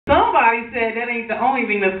Somebody said that ain't the only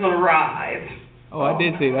thing that's going to rise. Oh, I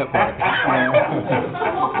did say that part.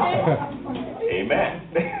 Amen.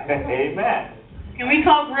 Amen. Can we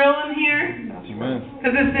talk real in here? That's right. Amen.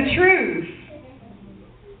 Because it's the truth.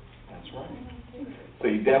 That's right. So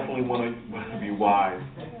you definitely want to be wise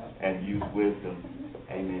and use wisdom,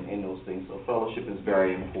 amen, in those things. So fellowship is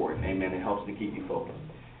very important, amen. It helps to keep you focused.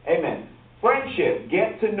 Amen. Friendship,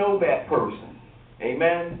 get to know that person.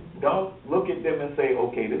 Amen. Don't look at them and say,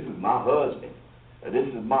 okay, this is my husband, or this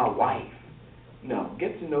is my wife. No,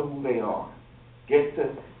 get to know who they are. Get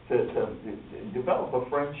to develop a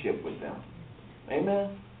friendship with them.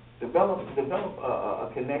 Amen. Develop a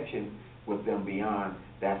connection with them beyond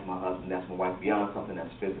that's my husband, that's my wife, beyond something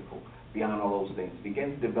that's physical, beyond all those things.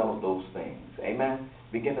 Begin to develop those things. Amen.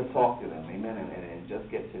 Begin to talk to them. Amen. And just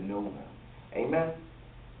get to know them. Amen.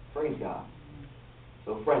 Praise God.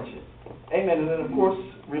 So friendship. Amen. And then, of course,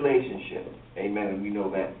 relationship. Amen. And we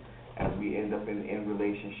know that as we end up in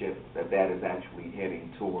relationship, that is actually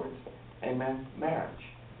heading towards, amen, marriage.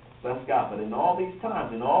 Bless God. But in all these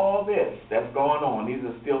times, in all this that's going on, these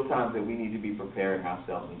are still times that we need to be preparing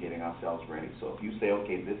ourselves and getting ourselves ready. So if you say,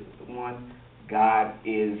 okay, this is the one God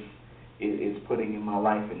is putting in my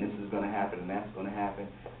life, and this is going to happen, and that's going to happen,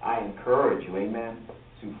 I encourage you, amen,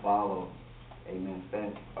 to follow, amen,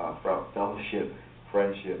 fellowship,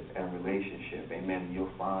 friendship, and relationship. Amen. You'll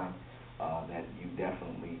find that you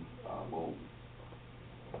definitely will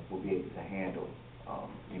be able to handle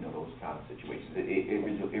those kind of situations.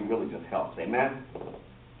 It really just helps. Amen.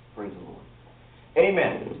 Praise the Lord.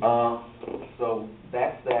 Amen. So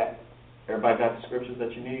that's that. Everybody got the scriptures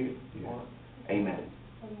that you need? Yeah. Amen.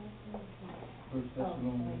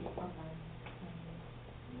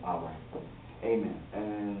 All right. Amen.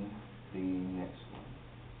 And the next one.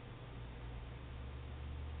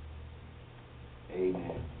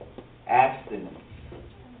 Amen. Abstinence.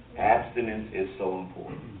 Abstinence is so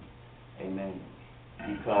important. Amen.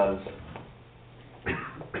 Because,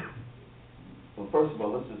 well, first of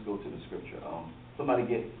all, let's just go to the scripture. Somebody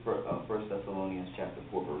get 1 Thessalonians chapter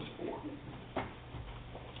 4, verse 4.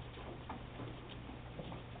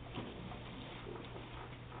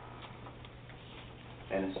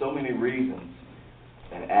 And there's so many reasons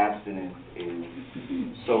that abstinence is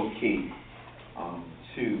so key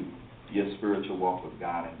to your spiritual walk with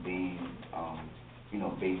God and being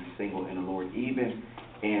single in the Lord, even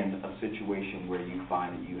in a situation where you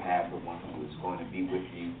find that you have the one who is going to be with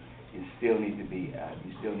you. You still need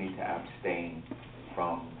to abstain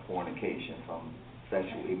from fornication, from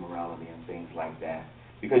sexual immorality and things like that,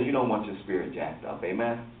 because you don't want your spirit jacked up.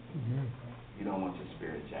 Amen. Mm-hmm. You don't want your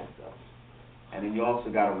spirit jacked up. And then you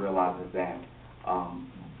also got to realize that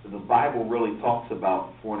the Bible really talks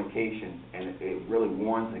about fornication, and it really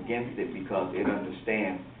warns against it because it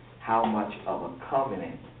understands how much of a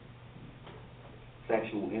covenant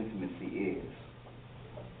sexual intimacy is.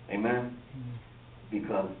 Amen?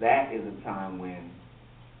 Because that is a time when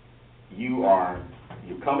you're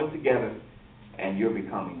coming together and you're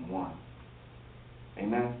becoming one.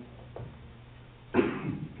 Amen?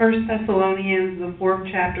 1 Thessalonians, the 4th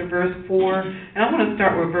chapter, verse 4, and I want to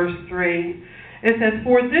start with verse 3. It says,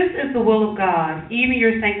 "For this is the will of God, even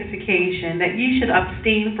your sanctification, that ye should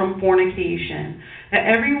abstain from fornication, that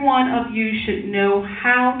every one of you should know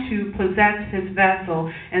how to possess his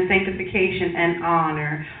vessel in sanctification and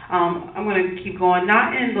honor." I'm going to keep going.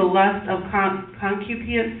 Not in the lust of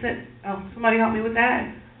concupiscence. Oh, somebody help me with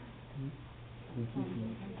that.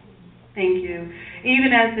 Thank you.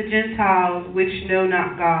 Even as the Gentiles which know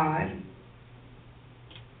not God.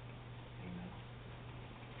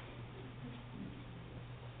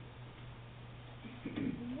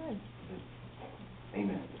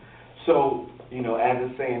 Amen. So, as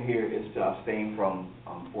it's saying here, is to abstain from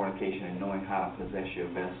fornication and knowing how to possess your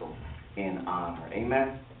vessel in honor.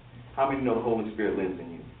 Amen? How many know the Holy Spirit lives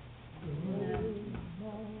in you?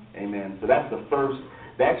 Amen. So that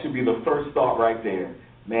should be the first thought right there.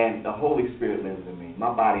 Man, the Holy Spirit lives in me.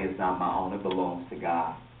 My body is not my own. It belongs to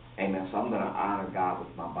God. Amen. So I'm going to honor God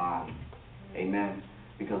with my body. Amen.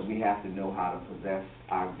 Because we have to know how to possess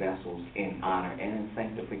our vessels in honor and in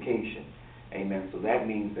sanctification. Amen. So that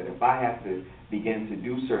means that if I have to begin to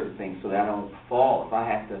do certain things so that I don't fall, if I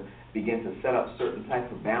have to begin to set up certain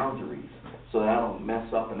types of boundaries so that I don't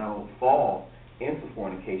mess up and I don't fall into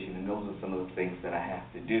fornication, and those are some of the things that I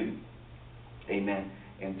have to do. Amen.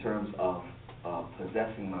 In terms of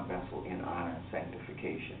possessing my vessel in honor and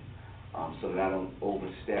sanctification, so that I don't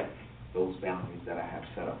overstep those boundaries that I have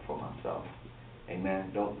set up for myself.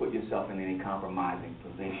 Amen. Don't put yourself in any compromising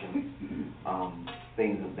positions,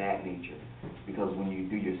 things of that nature, because when you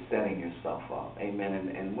do, you're setting yourself up. Amen.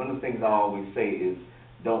 And one of the things I always say is,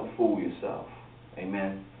 don't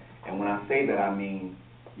Amen. And when I say that, I mean,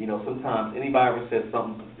 you know, sometimes anybody ever says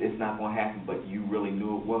something, it's not going to happen, but you really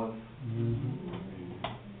knew it was?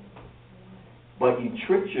 But you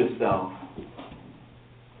tricked yourself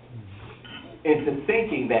into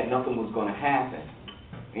thinking that nothing was going to happen.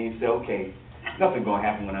 And you say, okay, nothing's going to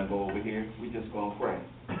happen when I go over here. We're just going to pray.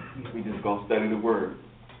 We're just going to study the Word.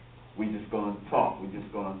 We're just going to talk. We're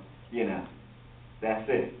just going to, you know, that's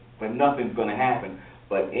it. But nothing's going to happen.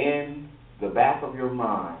 But in the back of your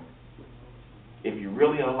mind, if you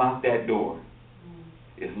really unlock that door,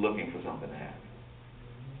 it's looking for something to happen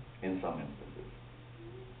in some instances.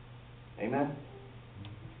 Amen?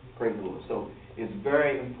 Praise the Lord. So it's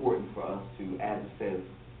very important for us to, as it says,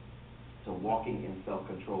 to walking in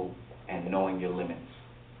self-control and knowing your limits.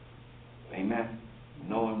 Amen?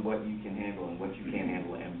 Knowing what you can handle and what you can't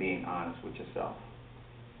handle and being honest with yourself.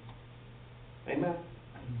 Amen?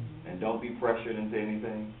 And don't be pressured into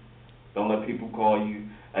anything. Don't let people call you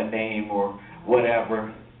a name or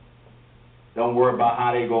whatever. Don't worry about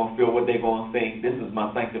how they're going to feel, what they're going to think. This is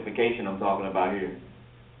my sanctification I'm talking about here.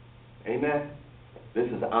 Amen? This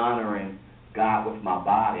is honoring God with my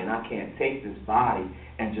body, and I can't take this body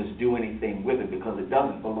and just do anything with it because it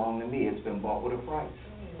doesn't belong to me. It's been bought with a price.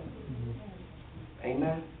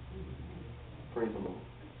 Amen? Praise the Lord.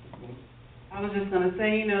 I was just going to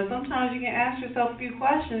say, you know, sometimes you can ask yourself a few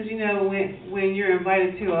questions, you know, when you're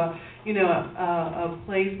invited to a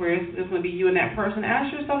place where it's going to be you and that person.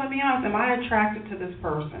 Ask yourself, to be honest, am I attracted to this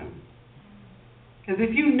person? Because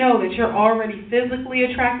if you know that you're already physically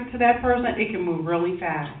attracted to that person, it can move really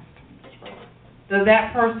fast. Does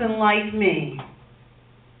that person like me?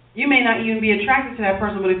 You may not even be attracted to that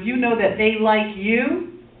person, but if you know that they like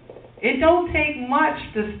you, it don't take much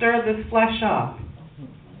to stir this flesh up.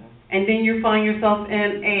 And then you find yourself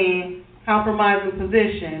in a compromising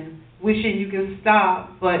position, wishing you can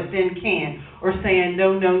stop, but then can't. Or saying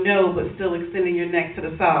no, no, no, but still extending your neck to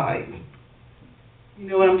the side. You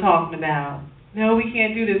know what I'm talking about. No, we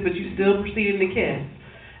can't do this, but you still proceeding to kiss.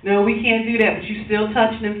 No, we can't do that, but you still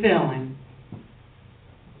touching and feeling.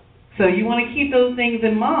 So you want to keep those things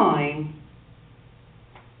in mind.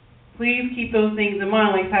 Please keep those things in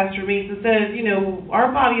mind. Like Pastor Mason says, you know, our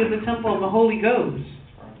body is a temple of the Holy Ghost.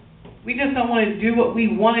 We just don't want to do what we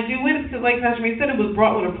want to do with it because, like Pastor Mason said, it was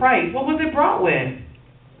brought with a price. What was it brought with?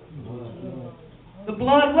 The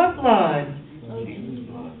blood. What blood?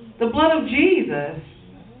 The blood of Jesus.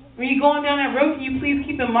 When you're going down that road, can you please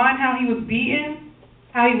keep in mind how he was beaten,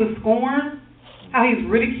 how he was scorned, how he was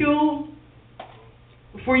ridiculed?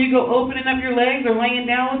 Before you go opening up your legs or laying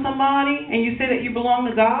down with somebody and you say that you belong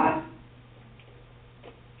to God?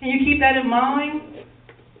 Can you keep that in mind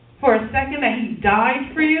for a second, that he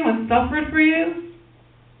died for you and suffered for you?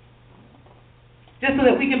 Just so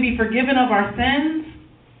that we can be forgiven of our sins?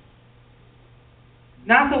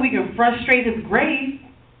 Not so we can frustrate his grace.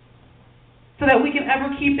 So that we can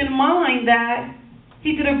ever keep in mind that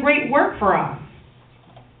he did a great work for us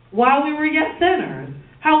while we were yet sinners.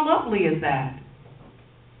 How lovely is that?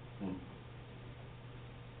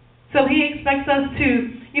 So he expects us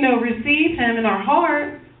to, you know, receive him in our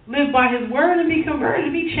heart, live by his word, and be converted,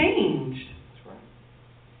 and be changed. That's right.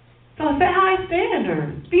 So set high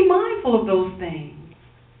standards. Be mindful of those things.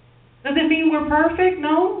 Does it mean we're perfect?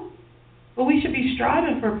 No. But we should be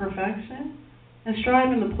striving for perfection and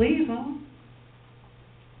striving to please him.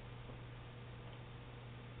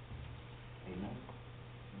 Amen.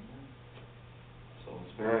 So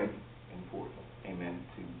it's very important, amen,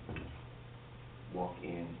 to walk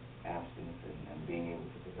in abstinence and being able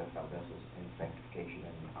to possess our vessels in sanctification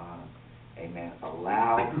and in honor. Amen.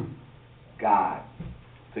 Allow God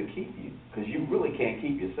to keep you, because you really can't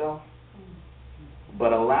keep yourself,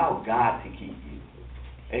 but allow God to keep you.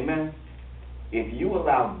 Amen. If you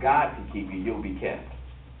allow God to keep you, you'll be kept.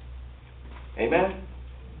 Amen.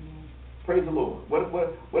 Praise the Lord. What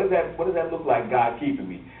does that look like, God keeping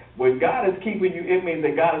me? When God is keeping you, it means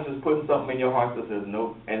that God is just putting something in your heart that says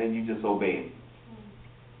nope, and then you just obey it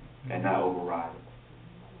and not override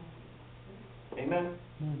it. Amen?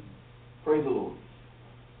 Praise the Lord.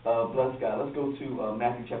 Bless God. Let's go to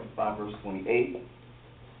Matthew chapter 5, verse 28.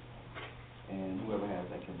 And whoever has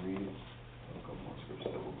that can read it. A couple more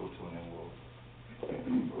scriptures that we'll go to, and then we'll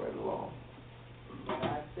go right along.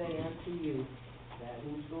 I say unto you, that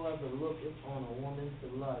whosoever looketh on a woman to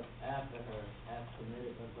lust after her hath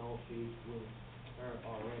committed adultery with her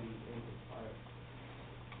already in his heart.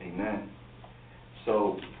 Amen.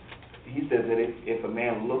 So he says that if a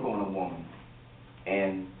man look on a woman,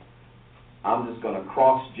 and I'm just going to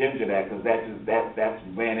cross-gender that because that's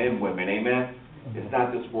men and women, amen? It's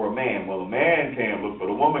not just for a man. Well, a man can't look, but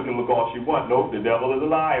a woman can look all she wants. Nope, the devil is a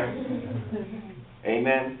liar.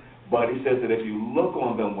 Amen? But he says that if you look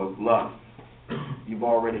on them with lust, you've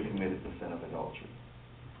already committed the sin of adultery.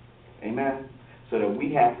 Amen? So that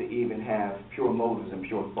we have to even have pure motives and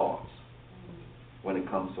pure thoughts when it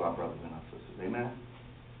comes to our brothers and our sisters. Amen?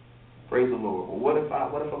 Praise the Lord. Well, what if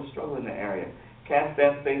I'm struggling in the area? Cast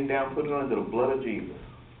that thing down, put it under the blood of Jesus,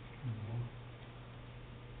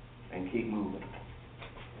 and keep moving.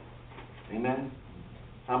 Amen?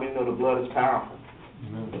 How many know the blood is powerful?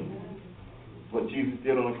 Amen. What Jesus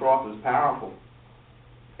did on the cross is powerful.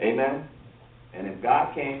 Amen? And if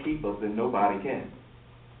God can't keep us, then nobody can.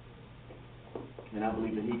 And I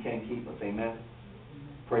believe that he can keep us. Amen?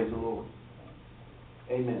 Praise the Lord.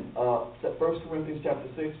 Amen. 1 Corinthians chapter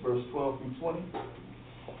 6, verse 12 through 20.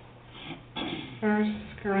 1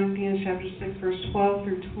 Corinthians chapter 6, verse 12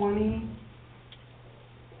 through 20.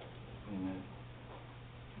 Amen.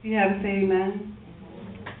 If you have it, say amen.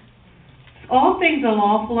 All things are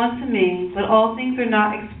lawful unto me, but all things are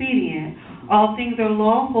not expedient. All things are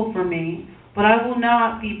lawful for me, but I will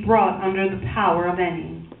not be brought under the power of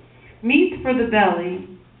any. Meat for the belly,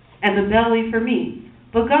 and the belly for meat,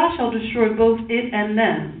 but God shall destroy both it and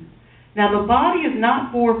them. Now the body is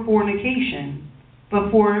not for fornication, but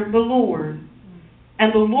for the Lord,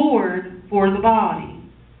 and the Lord for the body.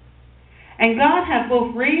 And God hath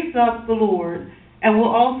both raised up the Lord, and will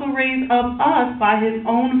also raise up us by his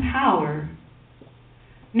own power.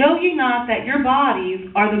 Know ye not that your bodies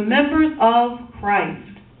are the members of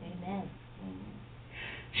Christ? Amen.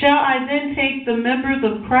 Shall I then take the members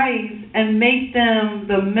of Christ and make them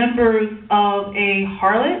the members of a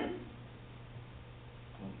harlot?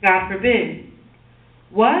 God forbid.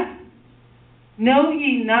 What? Know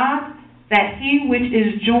ye not that he which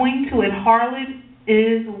is joined to an harlot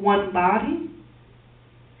is one body?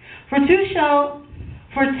 For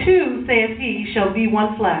two, saith he, shall be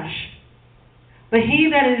one flesh. But he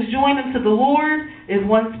that is joined unto the Lord is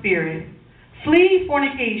one spirit. Flee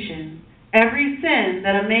fornication. Every sin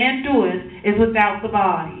that a man doeth is without the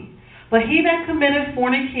body. But he that committeth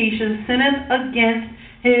fornication sinneth against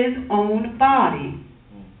his own body.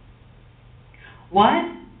 What?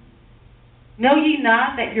 Know ye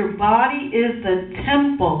not that your body is the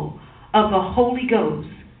temple of the Holy Ghost,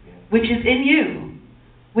 which is in you,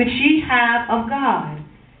 which ye have of God,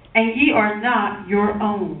 and ye are not your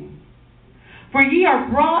own? For ye are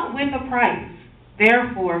bought with a price.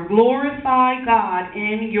 Therefore glorify God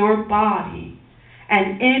in your body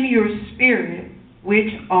and in your spirit,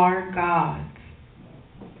 which are God's.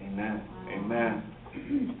 Amen. Amen.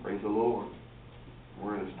 Praise the Lord. The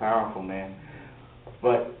word is powerful, man.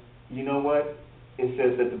 But you know what? It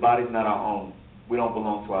says that the body's not our own. We don't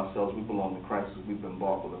belong to ourselves. We belong to Christ. We've been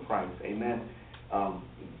bought with a price. Amen. A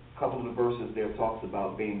couple of the verses there talks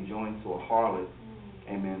about being joined to a harlot.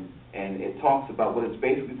 Amen. And it talks about, what it's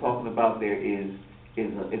basically talking about there is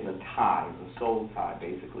a tie, is a soul tie,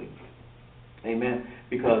 basically. Amen.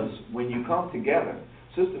 Because when you come together,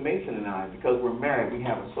 Sister Mason and I, because we're married, we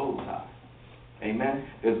have a soul tie. Amen.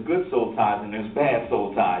 There's good soul ties and there's bad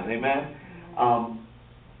soul ties. Amen.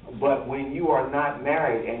 But when you are not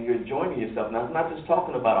married and you're joining yourself, now it's not just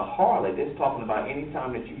talking about a harlot, it's talking about any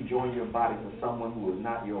time that you join your body to someone who is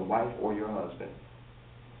not your wife or your husband.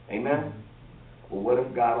 Amen? Well, what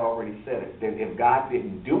if God already said it? Then if God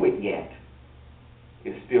didn't do it yet,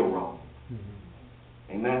 it's still wrong.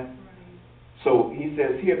 Amen? So he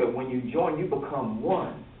says here that when you join, you become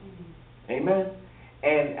one. Amen?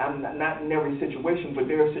 And I'm not in every situation, but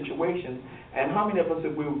there are situations. And how many of us,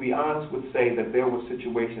 if we would be honest, would say that there were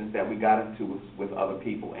situations that we got into with other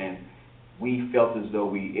people and we felt as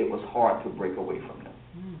though it was hard to break away from them?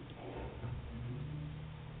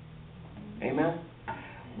 Amen?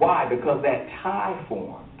 Why? Because that tie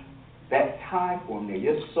formed. That tie formed there.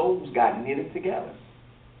 Your souls got knitted together.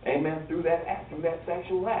 Amen? Through that act, through that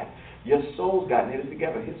sexual act. Your souls got knitted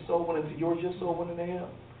together. His soul went into yours, your soul went into him.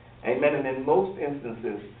 Amen? And in most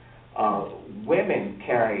instances, women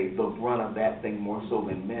carry the brunt of that thing more so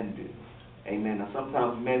than men do. Amen? Now,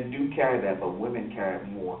 sometimes men do carry that, but women carry it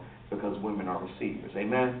more because women are receivers.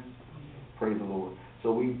 Amen? Praise the Lord.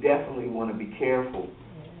 So we definitely want to be careful,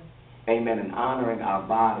 amen, in honoring our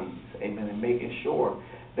bodies, amen, and making sure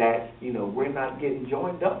that, we're not getting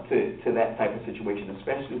joined up to that type of situation,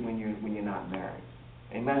 especially when you're not married.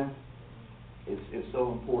 Amen? It's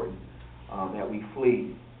so important that we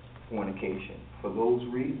flee fornication for those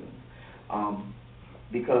reasons.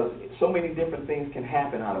 Because so many different things can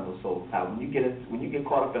happen out of a soul tie. When you get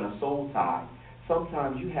caught up in a soul tie,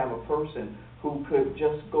 sometimes you have a person who could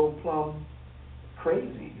just go plumb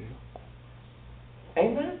crazy.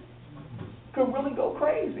 Amen? Could really go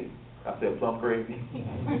crazy. I said plumb crazy.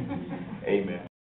 Amen.